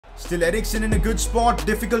Still Eriksen in a good spot.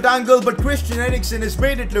 Difficult angle, but Christian Eriksen has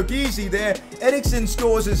made it look easy there. Eriksen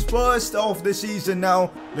scores his first of the season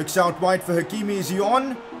now. Looks out wide for Hakimi. Is he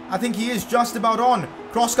on? I think he is just about on.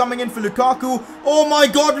 Cross coming in for Lukaku. Oh my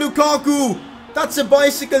god, Lukaku! That's a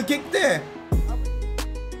bicycle kick there.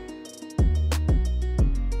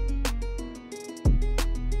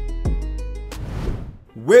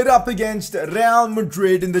 We're up against Real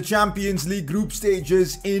Madrid in the Champions League group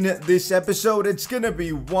stages in this episode. It's gonna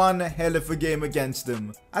be one hell of a game against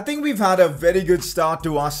them. I think we've had a very good start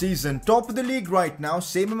to our season. Top of the league right now,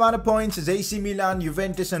 same amount of points as AC Milan,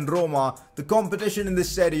 Juventus and Roma. The competition in this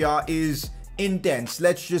Serie A is intense,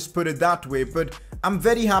 let's just put it that way, but I'm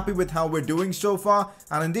very happy with how we're doing so far,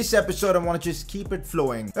 and in this episode I want to just keep it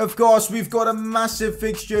flowing. Of course, we've got a massive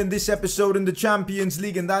fixture in this episode in the Champions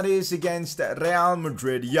League, and that is against Real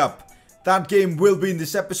Madrid. Yup, that game will be in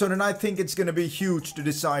this episode, and I think it's going to be huge to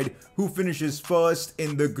decide who finishes first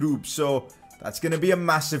in the group, so that's going to be a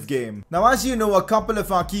massive game. Now, as you know, a couple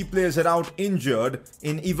of our key players are out injured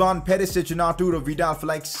in Ivan Perisic and Arturo Vidal for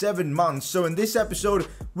like 7 months. So in this episode,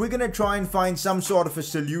 we're going to try and find some sort of a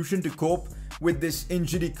solution to cope with this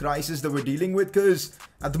injury crisis that we're dealing with, because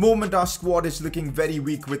at the moment our squad is looking very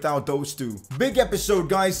weak without those two. Big episode,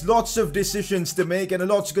 guys. Lots of decisions to make and a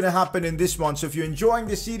lot's gonna happen in this one. So if you're enjoying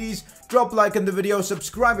this series, drop a like on the video,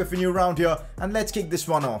 subscribe if you're new around here, and let's kick this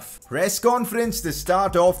one off. Press conference to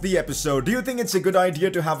start off the episode. Do you think it's a good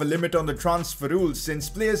idea to have a limit on the transfer rules since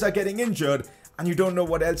players are getting injured and you don't know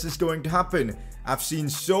what else is going to happen? I've seen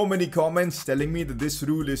so many comments telling me that this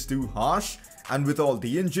rule is too harsh, and with all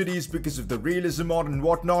the injuries because of the realism mod and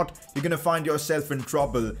whatnot, you're gonna find yourself in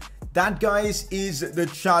trouble. That, guys, is the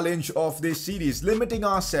challenge of this series, limiting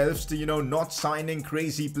ourselves to, not signing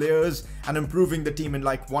crazy players and improving the team in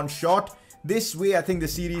like one shot. This way, I think the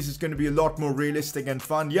series is going to be a lot more realistic and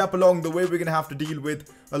fun. Yep, along the way, we're going to have to deal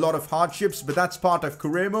with a lot of hardships, but that's part of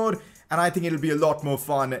career mode, and I think it'll be a lot more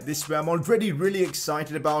fun this way. I'm already really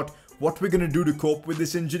excited about what we're going to do to cope with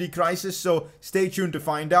this injury crisis, so stay tuned to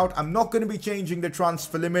find out. I'm not going to be changing the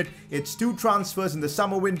transfer limit. It's 2 transfers in the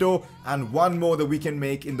summer window and 1 more that we can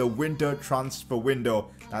make in the winter transfer window.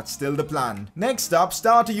 That's still the plan. Next up,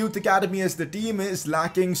 start a youth academy as the team is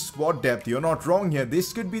lacking squad depth. You're not wrong here.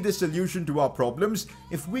 This could be the solution to our problems.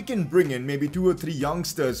 If we can bring in maybe 2 or 3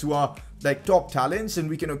 youngsters who are like top talents and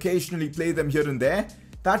we can occasionally play them here and there,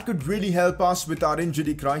 that could really help us with our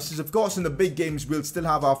injury crisis. Of course, in the big games, we'll still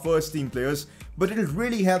have our first team players, but it'll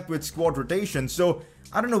really help with squad rotation. So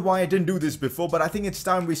I don't know why I didn't do this before, but I think it's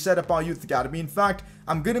time we set up our youth academy. In fact,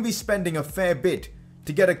 I'm going to be spending a fair bit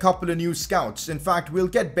to get a couple of new scouts. In fact, we'll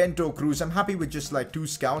get Bento Cruz. I'm happy with just like 2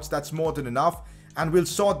 scouts. That's more than enough. And we'll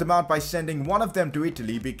sort them out by sending one of them to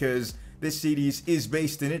Italy, because this series is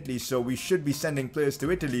based in Italy, so we should be sending players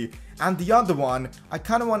to Italy. And the other one, I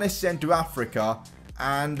kind of want to send to Africa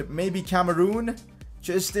and maybe Cameroon,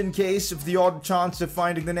 just in case of the odd chance of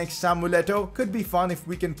finding the next Samuel Eto'o. Could be fun if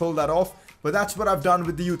we can pull that off. But that's what I've done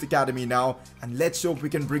with the youth academy now, and let's hope we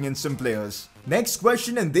can bring in some players. Next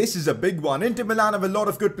question, and this is a big one. Inter Milan have a lot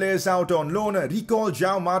of good players out on loan. Recall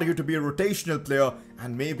João Mario to be a rotational player,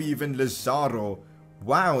 and maybe even Lazaro.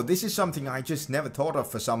 Wow, this is something I just never thought of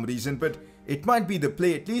for some reason, but it might be the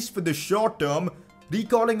play, at least for the short term.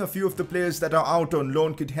 Recalling a few of the players that are out on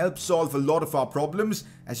loan could help solve a lot of our problems.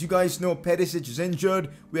 As you guys know, Perisic is injured.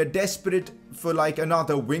 We are desperate for like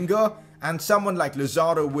another winger, and someone like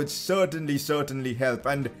Lazaro would certainly help,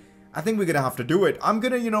 and I think we're gonna have to do it. I'm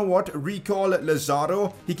gonna, recall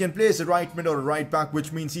Lazaro. He can play as a right mid or a right back,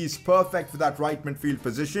 which means he's perfect for that right midfield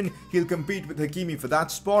position. He'll compete with Hakimi for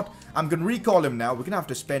that spot. I'm gonna recall him now. We're gonna have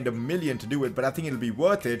to spend $1 million to do it, but I think it'll be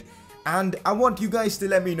worth it. And I want you guys to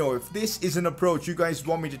let me know if this is an approach you guys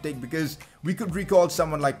want me to take, because we could recall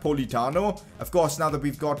someone like Politano. Of course, now that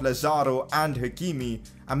we've got Lazaro and Hakimi,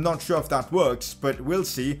 I'm not sure if that works, but we'll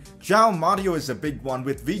see. João Mario is a big one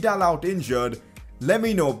with Vidal out injured. Let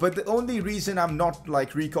me know, but the only reason I'm not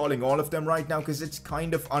like recalling all of them right now, because it's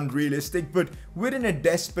kind of unrealistic, but we're in a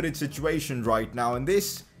desperate situation right now, and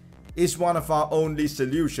this is one of our only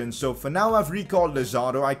solutions. So for now, I've recalled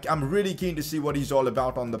Lazaro. I'm really keen to see what he's all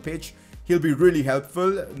about on the pitch. He'll be really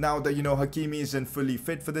helpful now that, Hakimi isn't fully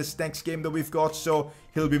fit for this next game that we've got. So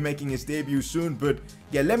he'll be making his debut soon. But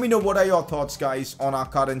yeah, let me know what are your thoughts, guys, on our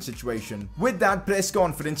current situation. With that press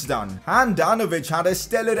conference done, Handanovic had a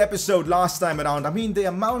stellar episode last time around. I mean, the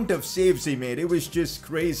amount of saves he made, it was just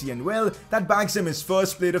crazy. And well, that bags him his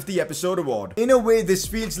first Player of the Episode award. In a way, this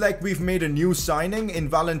feels like we've made a new signing in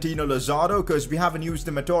Valentino Lazaro, because we haven't used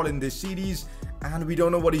him at all in this series, and we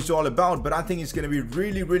don't know what he's all about. But I think it's going to be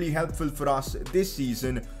really helpful for us this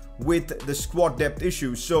season with the squad depth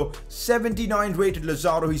issues. So 79 rated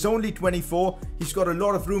Lazaro, he's only 24. He's got a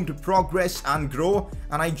lot of room to progress and grow,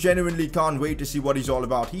 and I genuinely can't wait to see what he's all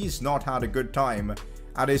about. He's not had a good time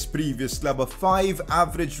at his previous club. A 5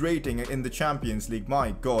 average rating in the Champions League,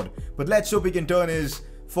 my god. But let's hope he can turn his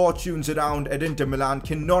fortunes around at Inter Milan.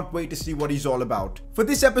 Cannot wait to see what he's all about. For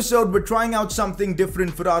this episode, we're trying out something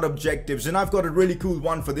different for our objectives, and I've got a really cool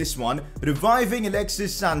one for this one. Reviving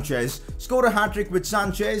Alexis Sanchez. Score a hat-trick with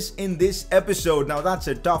Sanchez in this episode. Now that's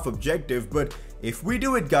a tough objective, but if we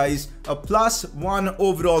do it, guys, a +1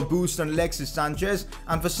 overall boost on Alexis Sanchez,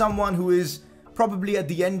 and for someone who is probably at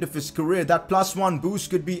the end of his career, that +1 boost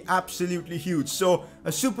could be absolutely huge. So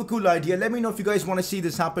a super cool idea. Let me know if you guys want to see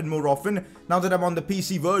this happen more often. Now that I'm on the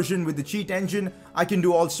PC version with the cheat engine, I can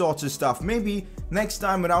do all sorts of stuff. Maybe next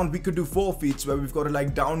time around we could do forfeits where we've got to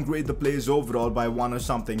like downgrade the players overall by 1 or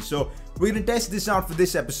something. So we're gonna test this out for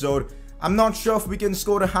this episode. I'm not sure if we can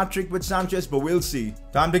score a hat-trick with Sanchez, but we'll see.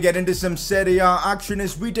 Time to get into some Serie A action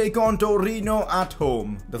as we take on Torino at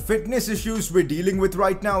home. The fitness issues we're dealing with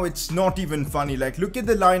right now, it's not even funny. Like, look at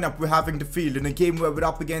the lineup we're having to field in a game where we're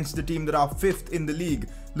up against a team that are 5th in the league.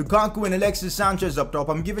 Lukaku and Alexis Sanchez up top.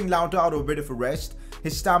 I'm giving Lautaro a bit of a rest.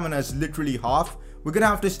 His stamina is literally half. We're gonna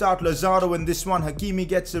have to start Lazaro in this one. Hakimi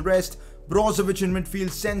gets a rest. Brozovic in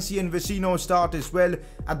midfield, Sensi and Vecino start as well.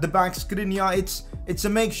 At the back, Skriniar, it's a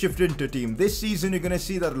makeshift Inter team. This season, you're going to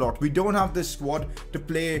see that a lot. We don't have the squad to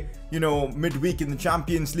play, you know, midweek in the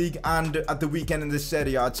Champions League and at the weekend in the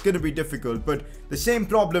Serie A. It's going to be difficult, but the same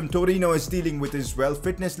problem Torino is dealing with as well.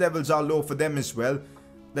 Fitness levels are low for them as well.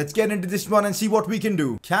 Let's get into this one and see what we can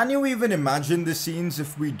do. Can you even imagine the scenes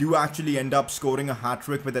if we do actually end up scoring a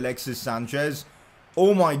hat-trick with Alexis Sanchez?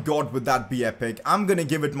 Oh my god, would that be epic. I'm gonna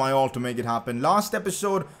give it my all to make it happen. Last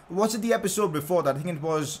episode, was it the episode before that? I think it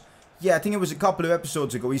was, yeah, I think it was a couple of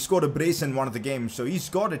episodes ago. He scored a brace in one of the games, so he's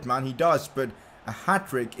got it, man, he does. But a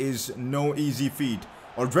hat-trick is no easy feat.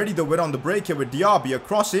 Already though, we're on the break here with Diaby. A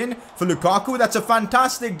cross in for Lukaku. That's a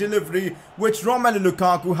fantastic delivery, which Romelu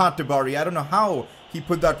Lukaku had to bury. I don't know how he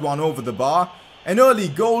put that one over the bar. An early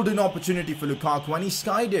golden opportunity for Lukaku, and he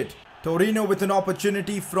skied it. Torino with an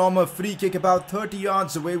opportunity from a free kick about 30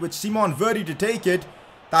 yards away with Simon Verdi to take it.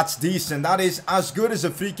 That's decent. That is as good as a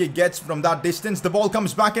free kick gets from that distance. The ball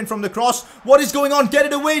comes back in from the cross. What is going on? Get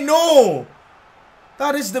it away. No!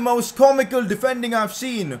 That is the most comical defending I've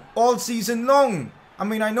seen all season long. I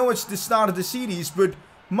mean, I know it's the start of the series, but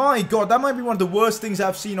my god, that might be one of the worst things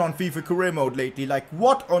I've seen on FIFA career mode lately. Like,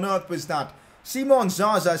 what on earth was that? Simon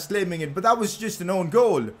Zaza is claiming it, but that was just an own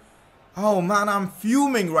goal. Oh man, I'm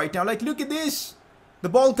fuming right now. Like, look at this. The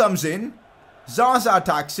ball comes in. Zaza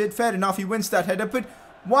attacks it. Fair enough, he wins that header. But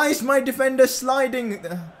why is my defender sliding?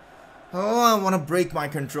 Oh, I want to break my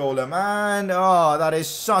controller, man. Oh, that is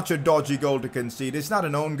such a dodgy goal to concede. It's not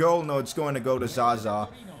an own goal. No, it's going to go to Zaza.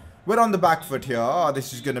 We're on the back foot here. Oh,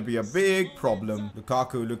 this is going to be a big problem.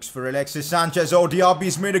 Lukaku looks for Alexis Sanchez. Oh,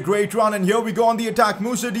 Diaby's made a great run. And here we go on the attack.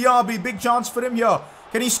 Moussa Diaby, big chance for him here.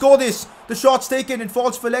 Can he score this? The shot's taken. It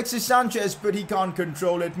falls for Alexis Sanchez, but he can't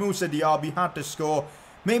control it. Moussa Diaby had to score.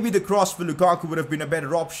 Maybe the cross for Lukaku would have been a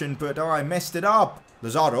better option, but oh, I messed it up.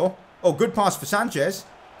 Lazaro. Oh, good pass for Sanchez.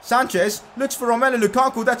 Sanchez looks for Romelu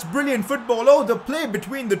Lukaku. That's brilliant football. Oh, the play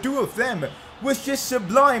between the two of them was just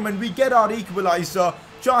sublime, and we get our equalizer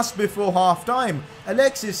just before half-time.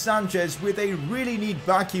 Alexis Sanchez with a really neat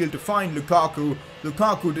backheel to find Lukaku.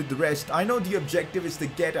 Lukaku did the rest. I know the objective is to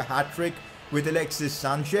get a hat-trick with Alexis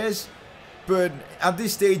Sanchez, but at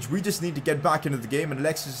this stage we just need to get back into the game, and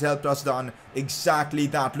Alexis helped us done exactly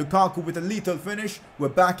that. Lukaku with a lethal finish. We're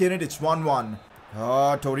back in it. It's 1-1.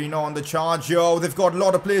 Oh, Torino on the charge. Yo, they've got a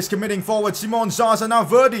lot of players committing forward. Simon Zaza, now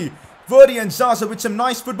Verdi and Zaza with some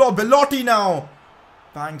nice football. Belotti now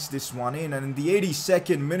banks this one in, and in the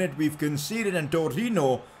 82nd minute we've conceded, and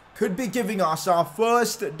Torino could be giving us our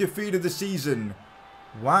first defeat of the season.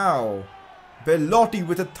 Wow. Belotti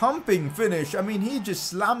with a thumping finish. I mean, he just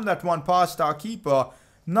slammed that one past our keeper.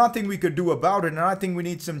 Nothing we could do about it, and I think we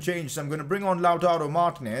need some change. So I'm going to bring on Lautaro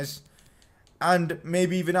Martinez and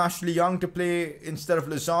maybe even Ashley Young to play instead of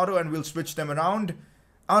Lazaro, and we'll switch them around.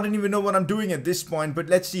 I don't even know what I'm doing at this point, but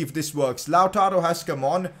let's see if this works. Lautaro has come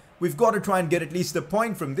on. We've got to try and get at least a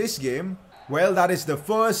point from this game. Well, that is the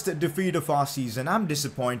first defeat of our season. I'm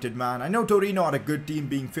disappointed, man. I know Torino are a good team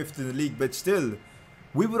being 5th in the league, but still,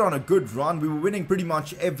 we were on a good run. We were winning pretty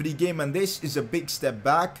much every game, and this is a big step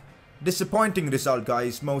back. Disappointing result,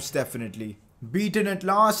 guys, most definitely. Beaten at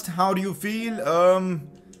last. How do you feel?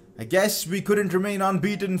 I guess we couldn't remain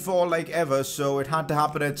unbeaten for like ever, so it had to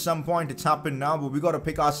happen at some point. It's happened now, but we got to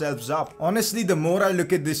pick ourselves up. Honestly, the more I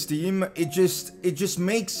look at this team, it just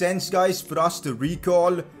makes sense, guys, for us to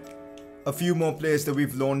recall a few more players that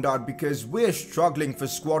we've loaned out because we're struggling for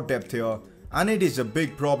squad depth here. And it is a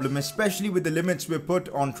big problem, especially with the limits we put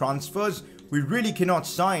on transfers. We really cannot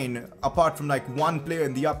sign apart from like one player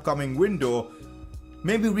in the upcoming window.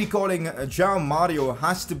 Maybe recalling João Mario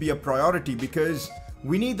has to be a priority because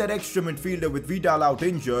we need that extra midfielder with Vidal out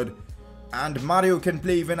injured. And Mario can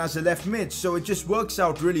play even as a left mid, so it just works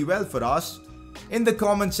out really well for us. In the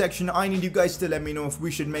comment section, I need you guys to let me know if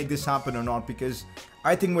we should make this happen or not, because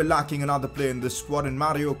I think we're lacking another player in the squad and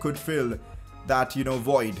Mario could fill that,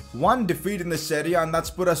 void. One defeat in the Serie A and that's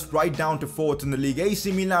put us right down to 4th in the league.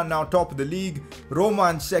 AC Milan now top of the league,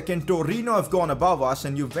 Roma in 2nd, Torino have gone above us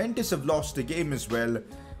and Juventus have lost a game as well.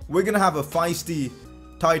 We're gonna have a feisty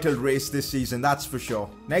title race this season, that's for sure.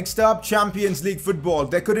 Next up, Champions League football.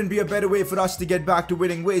 There couldn't be a better way for us to get back to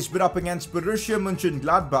winning ways. We're up against Borussia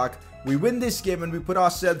Mönchengladbach. We win this game and we put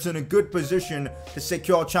ourselves in a good position to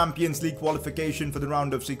secure Champions League qualification for the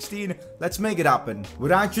round of 16. Let's make it happen.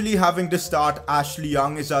 We're actually having to start Ashley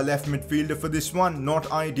Young as our left midfielder for this one.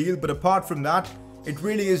 Not ideal, but apart from that, it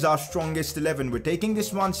really is our strongest 11. We're taking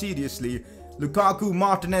this one seriously. Lukaku,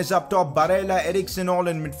 Martinez up top, Barella, Eriksen all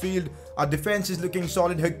in midfield. Our defense is looking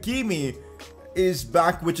solid. Hakimi is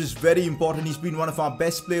back, which is very important. He's been one of our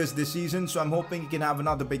best players this season, so I'm hoping he can have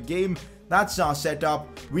another big game. That's our setup.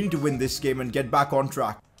 We need to win this game and get back on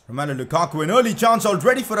track. Romelu Lukaku, an early chance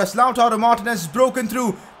already for us. Lautaro Martinez is broken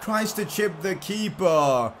through, tries to chip the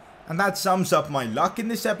keeper. And that sums up my luck in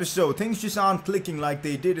this episode. Things just aren't clicking like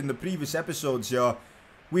they did in the previous episodes here.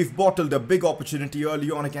 We've bottled a big opportunity early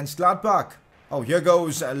on against Gladbach. Oh, here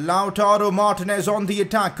goes Lautaro Martinez on the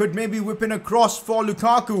attack. Could maybe whip in a cross for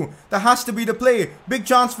Lukaku. That has to be the play. Big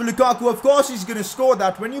chance for Lukaku. Of course he's going to score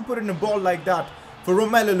that. When you put in a ball like that for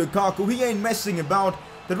Romelu Lukaku, he ain't messing about.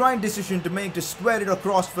 The right decision to make to square it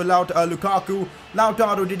across for Lukaku.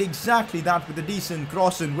 Lautaro did exactly that with a decent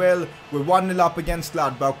cross and well, we're 1-0 up against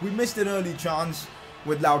Gladbach. We missed an early chance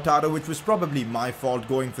with Lautaro, which was probably my fault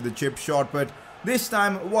going for the chip shot, but this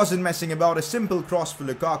time wasn't messing about. A simple cross for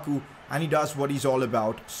Lukaku. And he does what he's all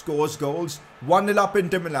about. Scores goals. 1-0 up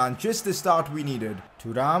into Milan. Just the start we needed.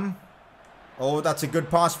 Thuram. Oh, that's a good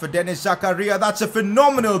pass for Dennis Zakaria. That's a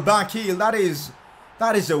phenomenal back heel. That is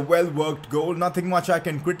a well-worked goal. Nothing much I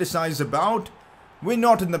can criticize about. We're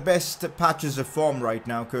not in the best patches of form right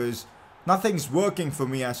now because nothing's working for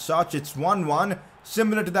me as such. It's 1-1.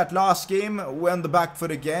 Similar to that last game. We're on the back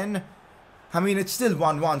foot again. I mean, it's still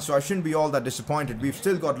 1-1, so I shouldn't be all that disappointed. We've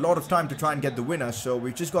still got a lot of time to try and get the winner, so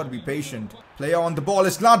we've just got to be patient. Player on the ball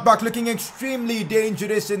is Gladbach, looking extremely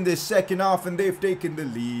dangerous in this second half, and they've taken the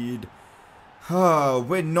lead.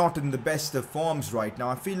 We're not in the best of forms right now.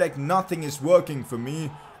 I feel like nothing is working for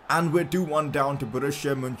me, and we're 2-1 down to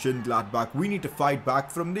Borussia Mönchengladbach. We need to fight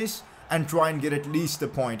back from this and try and get at least a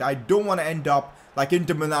point. I don't want to end up like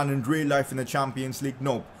Inter Milan in real life in the Champions League.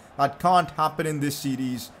 Nope, that can't happen in this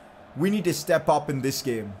series. We need to step up in this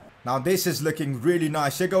game. Now this is looking really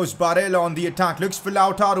nice. Here goes Barella on the attack. Looks for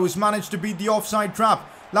Lautaro, who's managed to beat the offside trap.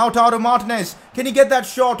 Lautaro Martinez. Can he get that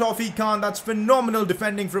shot off? He can't. That's phenomenal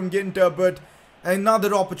defending from Ginter. But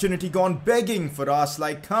another opportunity gone begging for us.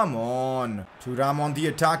 Like, come on. Thuram on the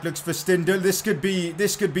attack. Looks for Stindl. This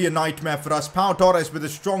could be a nightmare for us. Pau Torres with a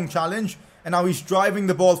strong challenge. And now he's driving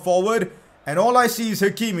the ball forward. And all I see is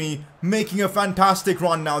Hakimi making a fantastic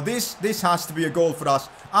run now. This has to be a goal for us.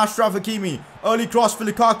 Achraf Hakimi. Early cross for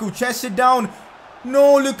Lukaku. Chests it down.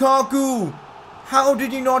 No, Lukaku. How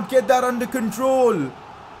did he not get that under control?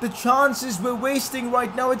 The chances we're wasting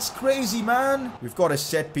right now, it's crazy, man. We've got a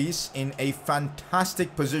set piece in a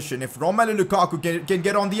fantastic position. If Romelu Lukaku can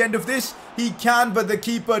get on the end of this, he can, but the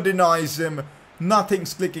keeper denies him.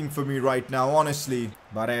 Nothing's clicking for me right now, honestly.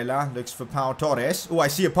 Barella looks for Pau Torres. Oh, I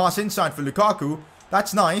see a pass inside for Lukaku.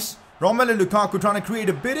 That's nice. Romelu Lukaku trying to create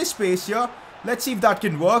a bit of space here. Let's see if that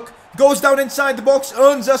can work. Goes down inside the box,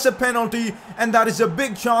 earns us a penalty. And that is a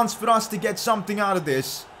big chance for us to get something out of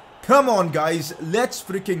this. Come on, guys. Let's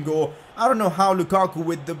freaking go. I don't know how Lukaku,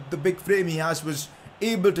 with the big frame he has, was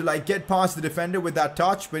able to like get past the defender with that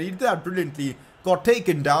touch. But he did that brilliantly. Got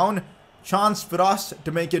taken down. Chance for us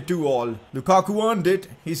to make it 2-2. Lukaku earned it.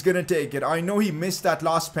 He's going to take it. I know he missed that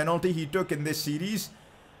last penalty he took in this series.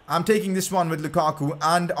 I'm taking this one with Lukaku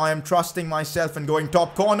and I am trusting myself and going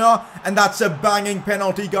top corner. And that's a banging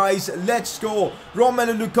penalty, guys. Let's go.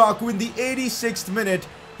 Romelu Lukaku in the 86th minute.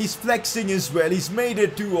 He's flexing as well. He's made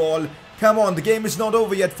it 2-2. Come on, the game is not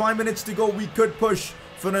over yet. 5 minutes to go. We could push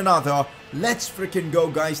for another. Let's freaking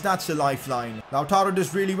go, guys. That's a lifeline. Lautaro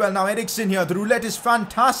does really well. Now Eriksen here. The roulette is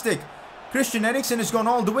fantastic. Christian Eriksen has gone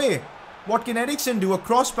all the way. What can Eriksen do? A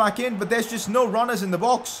cross back in, but there's just no runners in the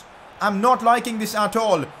box. I'm not liking this at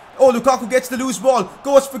all. Oh, Lukaku gets the loose ball.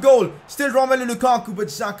 Goes for goal. Still Romelu Lukaku, but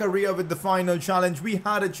Zakaria with the final challenge. We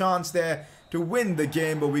had a chance there to win the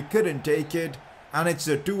game, but we couldn't take it. And it's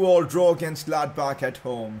a 2-2 draw against Gladbach at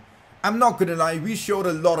home. I'm not gonna lie, we showed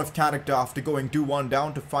a lot of character after going 2-1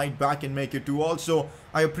 down to fight back and make it 2-2. So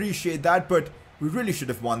I appreciate that, but we really should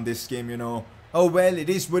have won this game, you know. Oh well, it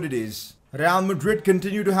is what it is. Real Madrid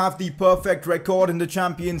continue to have the perfect record in the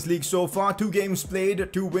Champions League so far. 2 games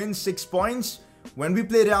played, 2 wins, 6 points. When we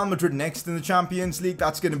play Real Madrid next in the Champions League,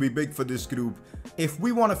 that's going to be big for this group. If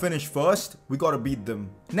we want to finish first, we got to beat them.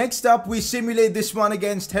 Next up, we simulate this one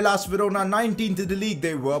against Hellas Verona. 19th in the league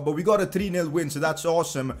they were, but we got a 3-0 win, so that's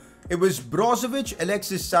awesome. It was Brozovic,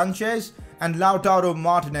 Alexis Sanchez, and Lautaro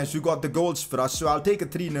Martinez who got the goals for us, so I'll take a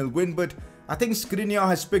 3-0 win, but I think Skriniar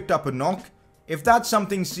has picked up a knock. If that's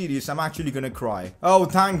something serious, I'm actually gonna cry. Oh,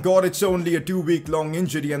 thank God it's only a 2-week-long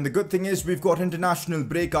injury, and the good thing is we've got international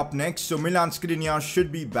break up next, so Milan Skriniar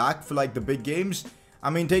should be back for like the big games. I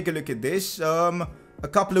mean, take a look at this. A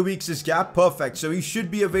couple of weeks is gap, perfect. So he should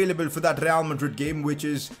be available for that Real Madrid game, which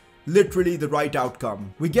is literally the right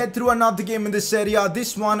outcome. We get through another game in this Serie A.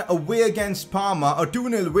 This one away against Parma, a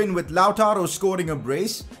 2-0 win with Lautaro scoring a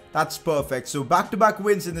brace. That's perfect. So back-to-back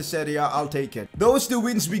wins in the Serie A, I'll take it. Those 2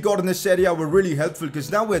 wins we got in the Serie A were really helpful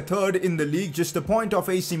because now we're 3rd in the league, just a point off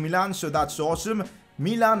AC Milan, so that's awesome.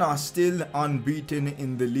 Milan are still unbeaten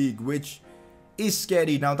in the league, which is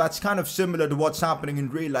scary. Now that's kind of similar to what's happening in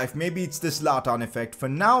real life. Maybe it's the Zlatan effect. For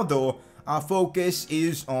now though, our focus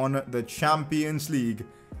is on the Champions League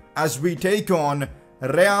as we take on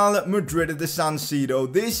Real Madrid at the San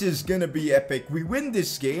Siro. This is gonna be epic. We win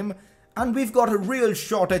this game and we've got a real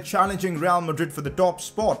shot at challenging Real Madrid for the top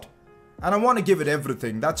spot. And I want to give it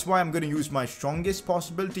everything. That's why I'm going to use my strongest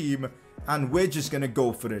possible team. And we're just going to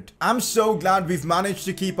go for it. I'm so glad we've managed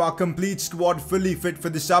to keep our complete squad fully fit for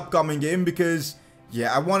this upcoming game. Because,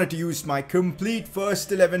 yeah, I wanted to use my complete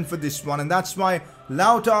first 11 for this one. And that's why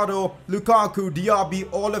Lautaro, Lukaku, Diaby,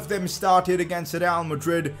 all of them started against Real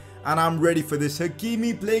Madrid. And I'm ready for this.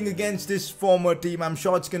 Hakimi playing against his former team. I'm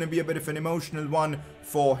sure it's going to be a bit of an emotional one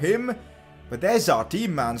for him. But there's our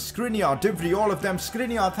team, man. Skriniar, Divri, all of them.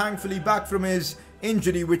 Skriniar thankfully back from his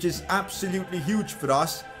injury, which is absolutely huge for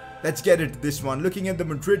us. Let's get into this one. Looking at the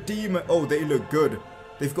Madrid team. Oh, they look good.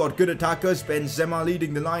 They've got good attackers. Benzema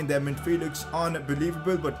leading the line. Their midfield looks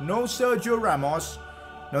unbelievable. But no Sergio Ramos.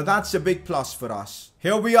 Now that's a big plus for us.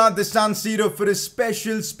 Here we are at the San Siro for a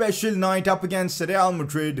special night up against Real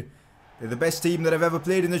Madrid. They're the best team that I've ever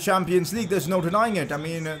played in the Champions League. There's no denying it. I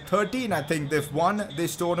mean, 13 I think they've won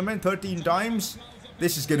this tournament. 13 times.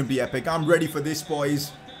 This is going to be epic. I'm ready for this,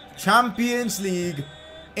 boys. Champions League.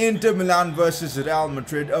 Inter Milan versus Real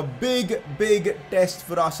Madrid. A big test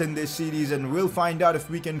for us in this series. And we'll find out if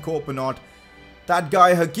we can cope or not. That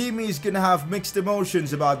guy Hakimi is going to have mixed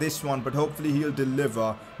emotions about this one, but hopefully he'll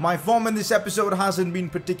deliver. My form in this episode hasn't been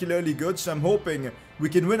particularly good, so I'm hoping we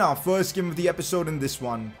can win our first game of the episode in this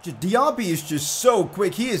one. Diaby is just so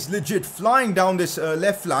quick. He is legit flying down this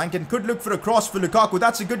left flank and could look for a cross for Lukaku.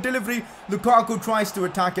 That's a good delivery. Lukaku tries to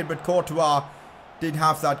attack it, but Courtois did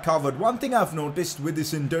have that covered. One thing I've noticed with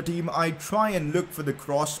this Inter team, I try and look for the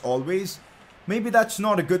cross always. Maybe that's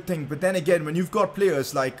not a good thing, but then again, when you've got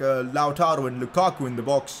players like Lautaro and Lukaku in the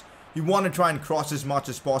box, you want to try and cross as much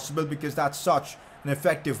as possible because that's such an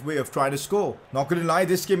effective way of trying to score. Not gonna lie,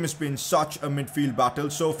 this game has been such a midfield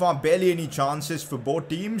battle. So far, barely any chances for both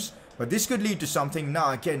teams, but this could lead to something.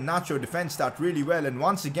 Now, again, Nacho defends that really well, and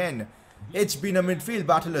once again, it's been a midfield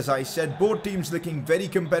battle, as I said. Both teams looking very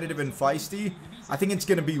competitive and feisty. I think it's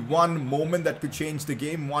going to be one moment that could change the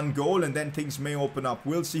game, one goal, and then things may open up.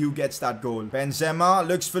 We'll see who gets that goal. Benzema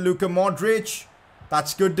looks for Luka Modric.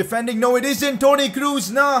 That's good defending. No, it isn't. Toni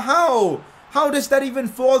Kroos. No, how? How does that even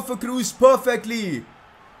fall for Kroos perfectly?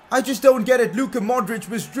 I just don't get it. Luka Modric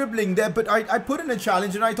was dribbling there, but I put in a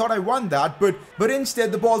challenge and I thought I won that. But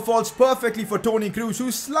instead, the ball falls perfectly for Toni Kroos,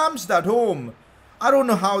 who slams that home. I don't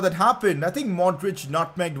know how that happened. I think Modric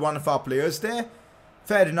nutmegged one of our players there.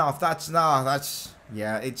 Fair enough.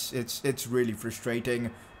 Yeah, it's really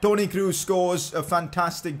frustrating. Toni Kroos scores a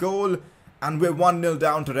fantastic goal, and we're 1-0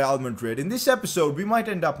 down to Real Madrid. In this episode, we might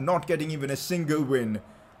end up not getting even a single win,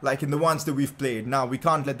 like in the ones that we've played. Now, we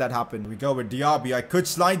can't let that happen. We go with Diaby. I could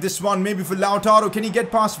slide this one, maybe for Lautaro. Can he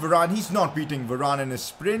get past Varane? He's not beating Varane in a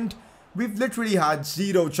sprint. We've literally had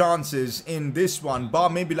 0 chances in this one, bar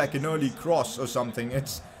maybe like an early cross or something.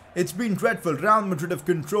 It's been dreadful. Real Madrid have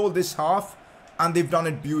controlled this half, and they've done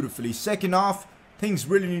it beautifully. Second half, things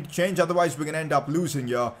really need to change, otherwise we're going to end up losing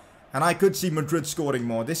here. And I could see Madrid scoring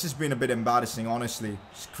more. This has been a bit embarrassing, honestly.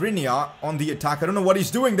 Skriniar on the attack. I don't know what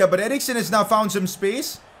he's doing there, but Eriksen has now found some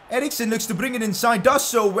space. Eriksen looks to bring it inside, does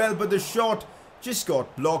so well, but the shot just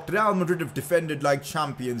got blocked. Real Madrid have defended like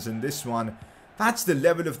champions in this one. That's the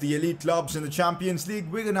level of the elite clubs in the Champions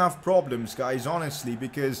League. We're going to have problems, guys, honestly,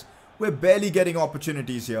 because we're barely getting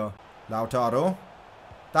opportunities here. Lautaro.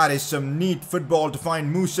 That is some neat football to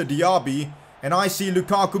find Moussa Diaby. And I see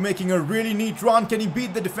Lukaku making a really neat run. Can he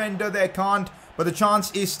beat the defender? There can't. But the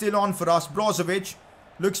chance is still on for us. Brozovic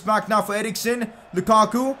looks back now for Eriksen.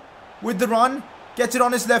 Lukaku with the run. Gets it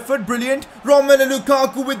on his left foot. Brilliant. Romelu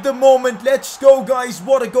Lukaku with the moment. Let's go, guys.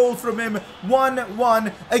 What a goal from him.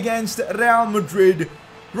 1-1 against Real Madrid.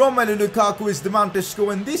 Romelu Lukaku is the man to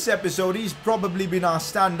score in this episode. He's probably been our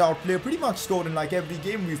standout player. Pretty much scored in like every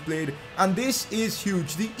game we've played. And this is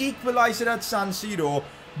huge. The equalizer at San Siro.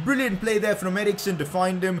 Brilliant play there from Eriksen to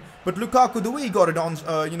find him. But Lukaku, the way he got it on,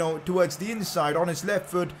 towards the inside on his left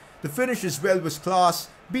foot. The finish as well was class.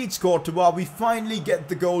 Beats Courtois. We finally get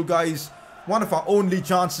the goal, guys. One of our only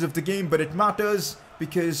chances of the game, but it matters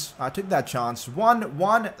because I took that chance.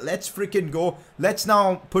 1-1. Let's freaking go. Let's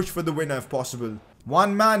now push for the winner if possible.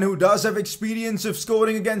 One man who does have experience of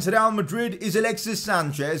scoring against Real Madrid is Alexis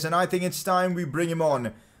Sanchez, and I think it's time we bring him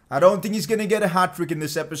on. I don't think he's going to get a hat-trick in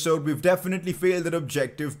this episode. We've definitely failed that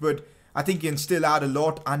objective, but I think he can still add a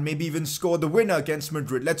lot and maybe even score the winner against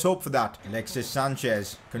Madrid. Let's hope for that. Alexis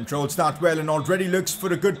Sanchez controls that well and already looks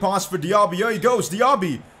for a good pass for Diaby. Here he goes,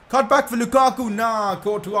 Diaby. Cut back for Lukaku. Nah,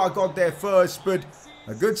 Courtois got there first, but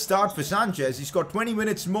a good start for Sanchez. He's got 20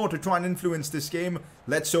 minutes more to try and influence this game.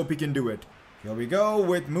 Let's hope he can do it. Here we go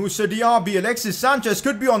with Moussa Diaby. Alexis Sanchez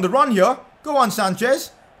could be on the run here. Go on,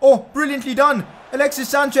 Sanchez. Oh, brilliantly done. Alexis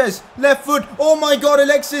Sanchez, left foot. Oh my god,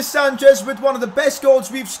 Alexis Sanchez with one of the best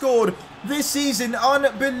goals we've scored this season.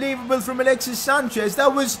 Unbelievable from Alexis Sanchez.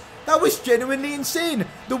 That was genuinely insane.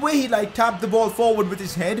 The way he tapped the ball forward with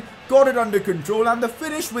his head, got it under control, and the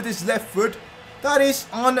finish with his left foot. That is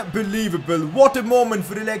unbelievable. What a moment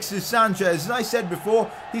for Alexis Sanchez. As I said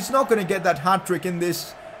before, he's not going to get that hat-trick in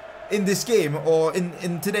this game or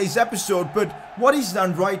in today's episode, but what he's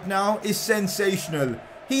done right now is sensational.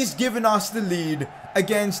 He's given us the lead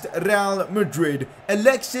against Real Madrid.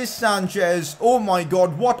 Alexis Sanchez, oh my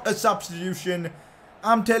god, what a substitution.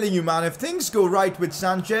 I'm telling you, man, if things go right with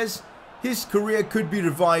Sanchez, his career could be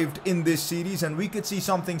revived in this series and we could see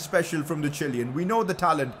something special from the Chilean. We know the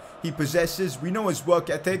talent he possesses, we know his work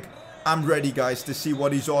ethic. I'm ready, guys, to see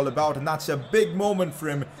what he's all about, and that's a big moment for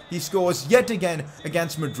him. He scores yet again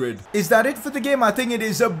against Madrid. Is that it for the game? I think it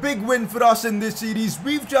is a big win for us in this series.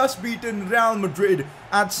 We've just beaten Real Madrid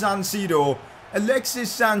at San Siro.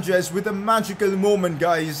 Alexis Sanchez with a magical moment,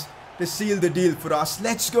 guys, to seal the deal for us.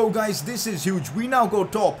 Let's go, guys. This is huge. We now go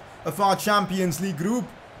top of our Champions League group.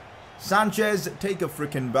 Sanchez, take a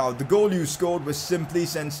freaking bow. The goal you scored was simply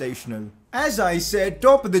sensational. As I said,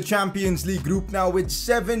 top of the Champions League group now with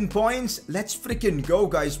 7 points. Let's freaking go,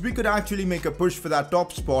 guys. We could actually make a push for that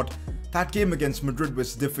top spot. That game against Madrid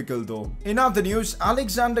was difficult though. In other news,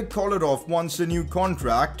 Alexander Kolarov wants a new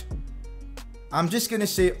contract. I'm just gonna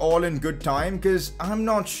say all in good time because I'm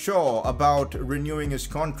not sure about renewing his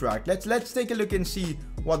contract. Let's take a look and see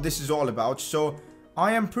what this is all about. So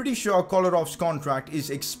I am pretty sure Kolarov's contract is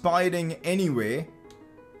expiring anyway.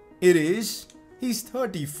 It is. He's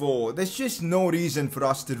 34. There's just no reason for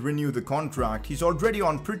us to renew the contract. He's already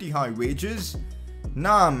on pretty high wages.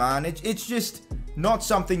 Nah, man. It's just not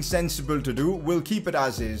something sensible to do. We'll keep it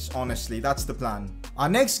as is, honestly. That's the plan. Our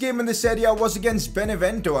next game in the Serie A was against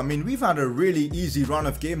Benevento. I mean, we've had a really easy run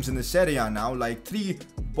of games in the Serie A now. Like 3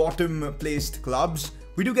 bottom-placed clubs.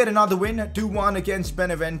 We do get another win. 2-1 against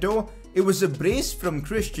Benevento. It was a brace from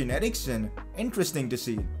Christian Eriksen. Interesting to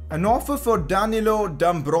see. An offer for Danilo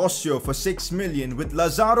D'Ambrosio for 6 million with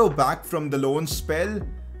Lazaro back from the loan spell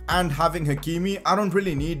and having Hakimi. I don't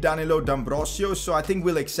really need Danilo D'Ambrosio, so I think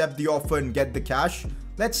we'll accept the offer and get the cash.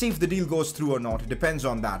 Let's see if the deal goes through or not. It depends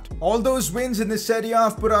on that. All those wins in the Serie A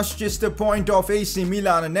have put us just a point off AC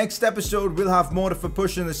Milan. And next episode, we'll have more of a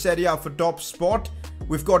push in the Serie A for top spot.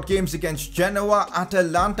 We've got games against Genoa.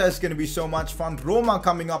 Atalanta is going to be so much fun. Roma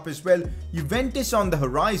coming up as well. Juventus on the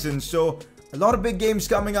horizon. So a lot of big games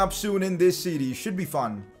coming up soon in this series. Should be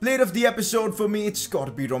fun. Player of the episode for me, it's got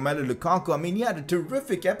to be Romelu Lukaku. I mean, he had a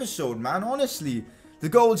terrific episode, man. Honestly, the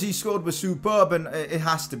goals he scored were superb and it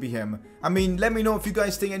has to be him. I mean, let me know if you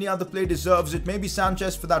guys think any other player deserves it. Maybe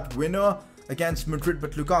Sanchez for that winner against Madrid,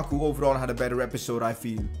 but Lukaku overall had a better episode, I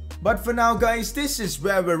feel. But for now, guys, this is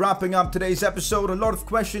where we're wrapping up today's episode. A lot of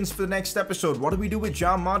questions for the next episode. What do we do with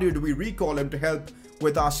Jean Mario? Do we recall him to help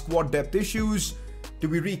with our squad depth issues? Do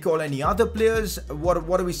we recall any other players? What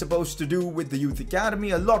are we supposed to do with the Youth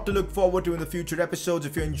Academy? A lot to look forward to in the future episodes.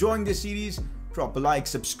 If you're enjoying this series, drop a like,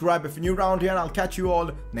 subscribe if you're new around here, and I'll catch you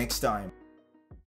all next time.